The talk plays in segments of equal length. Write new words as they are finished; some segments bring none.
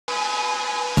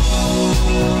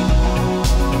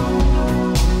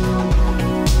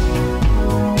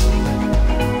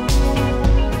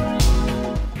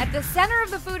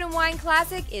Wine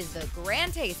Classic is the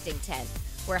Grand Tasting Tent,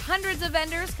 where hundreds of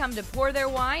vendors come to pour their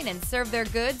wine and serve their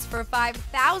goods for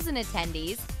 5,000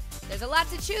 attendees. There's a lot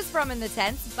to choose from in the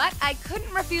tents, but I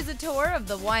couldn't refuse a tour of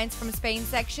the Wines from Spain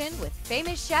section with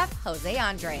famous chef Jose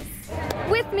Andres.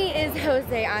 With me is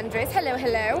Jose Andres. Hello,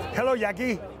 hello. Hello,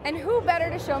 Jackie. And who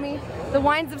better to show me the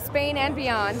wines of Spain and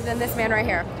beyond than this man right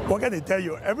here? What can I tell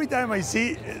you? Every time I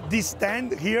see this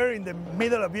stand here in the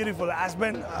middle of beautiful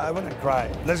Aspen, I want to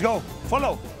cry. Let's go.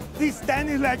 Follow. This stand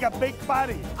is like a big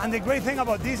party. And the great thing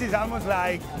about this is almost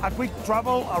like a quick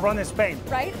travel around Spain.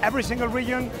 Right. Every single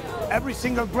region, every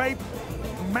single grape,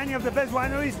 many of the best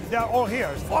wineries, they're all here.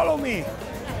 Follow me.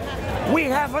 We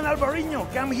have an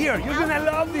Albarino. Come here. You're going to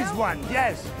love this one.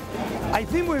 Yes. I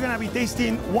think we're going to be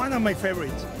tasting one of my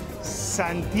favorites,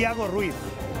 Santiago Ruiz.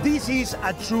 This is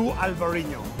a true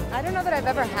Albarino. I don't know that I've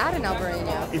ever had an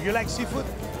Albarino. If you like seafood,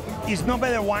 it's no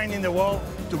better wine in the world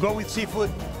to go with seafood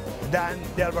than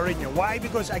the Albarino. Why?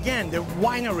 Because again, the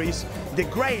wineries, the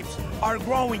grapes are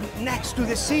growing next to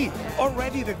the sea.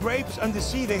 Already the grapes and the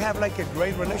sea, they have like a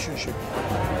great relationship.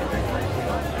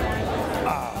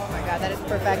 Oh my God, that is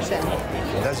perfection.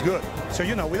 That's good. So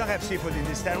you know, we don't have seafood in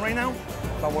this stand right now,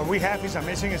 but what we have is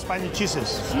amazing Spanish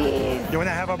cheeses. Jeez. You want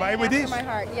to have a bite with this? My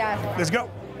heart, yes. Let's go.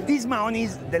 This mahoney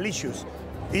is delicious.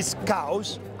 It's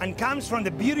cows and comes from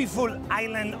the beautiful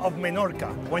island of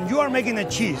Menorca. When you are making a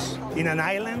cheese in an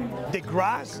island, the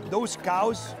grass those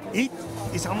cows eat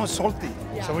is almost salty.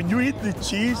 Yeah. So when you eat the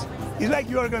cheese, it's like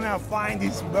you are gonna find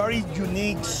this very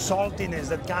unique saltiness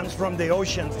that comes from the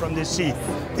ocean, from the sea.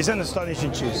 It's an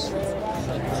astonishing cheese.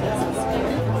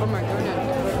 Oh my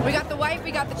goodness. We got the white,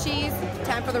 we got the cheese.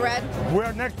 Time for the red.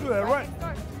 We're next to the red.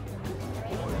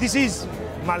 This is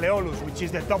Malleolus, which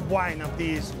is the top wine of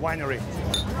this winery.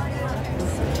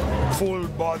 Full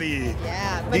body.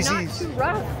 Yeah, but this not is, too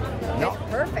rough. No.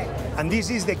 It's perfect. And this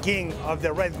is the king of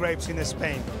the red grapes in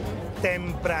Spain,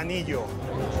 Tempranillo.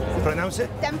 Pronounce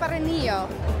it? Tempranillo.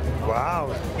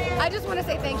 Wow. I just want to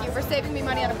say thank you for saving me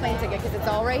money on a plane ticket because it's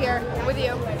all right here with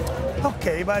you.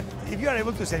 Okay, but if you are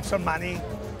able to save some money,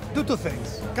 do two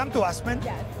things. Come to Aspen,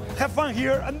 Yes. have fun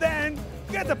here, and then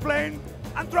get a plane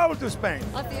and travel to Spain.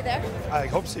 I'll see you there. I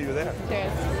hope see you there.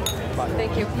 Cheers. Bye.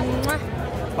 Thank you.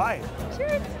 Mwah. Bye.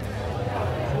 Cheers.